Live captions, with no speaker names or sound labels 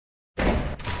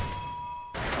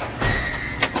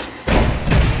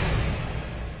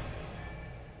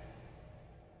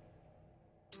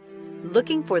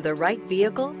Looking for the right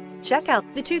vehicle? Check out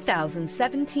the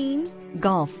 2017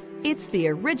 Golf. It's the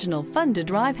original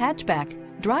fun-to-drive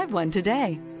hatchback. Drive one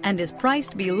today and is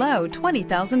priced below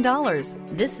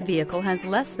 $20,000. This vehicle has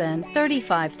less than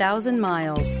 35,000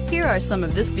 miles. Here are some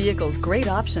of this vehicle's great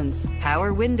options: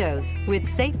 power windows with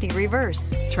safety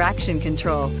reverse, traction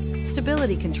control,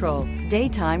 stability control,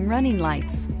 daytime running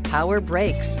lights, power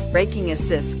brakes, braking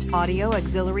assist, audio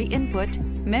auxiliary input,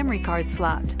 memory card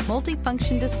slot,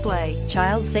 multifunction display,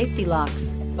 child safety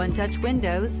locks, one-touch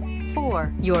windows.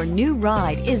 Your new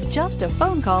ride is just a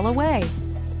phone call away.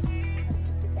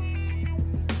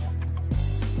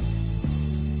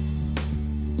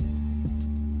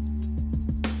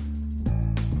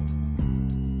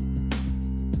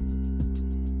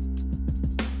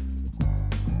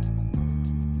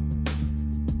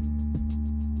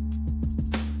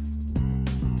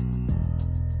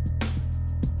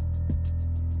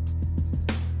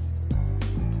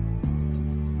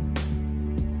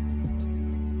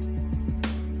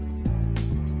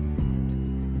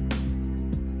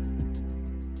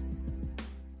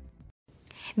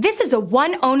 This is a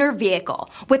one-owner vehicle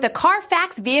with a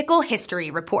Carfax Vehicle History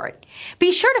Report.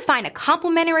 Be sure to find a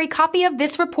complimentary copy of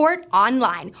this report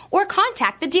online or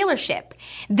contact the dealership.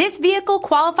 This vehicle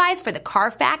qualifies for the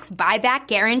Carfax Buyback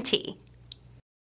Guarantee.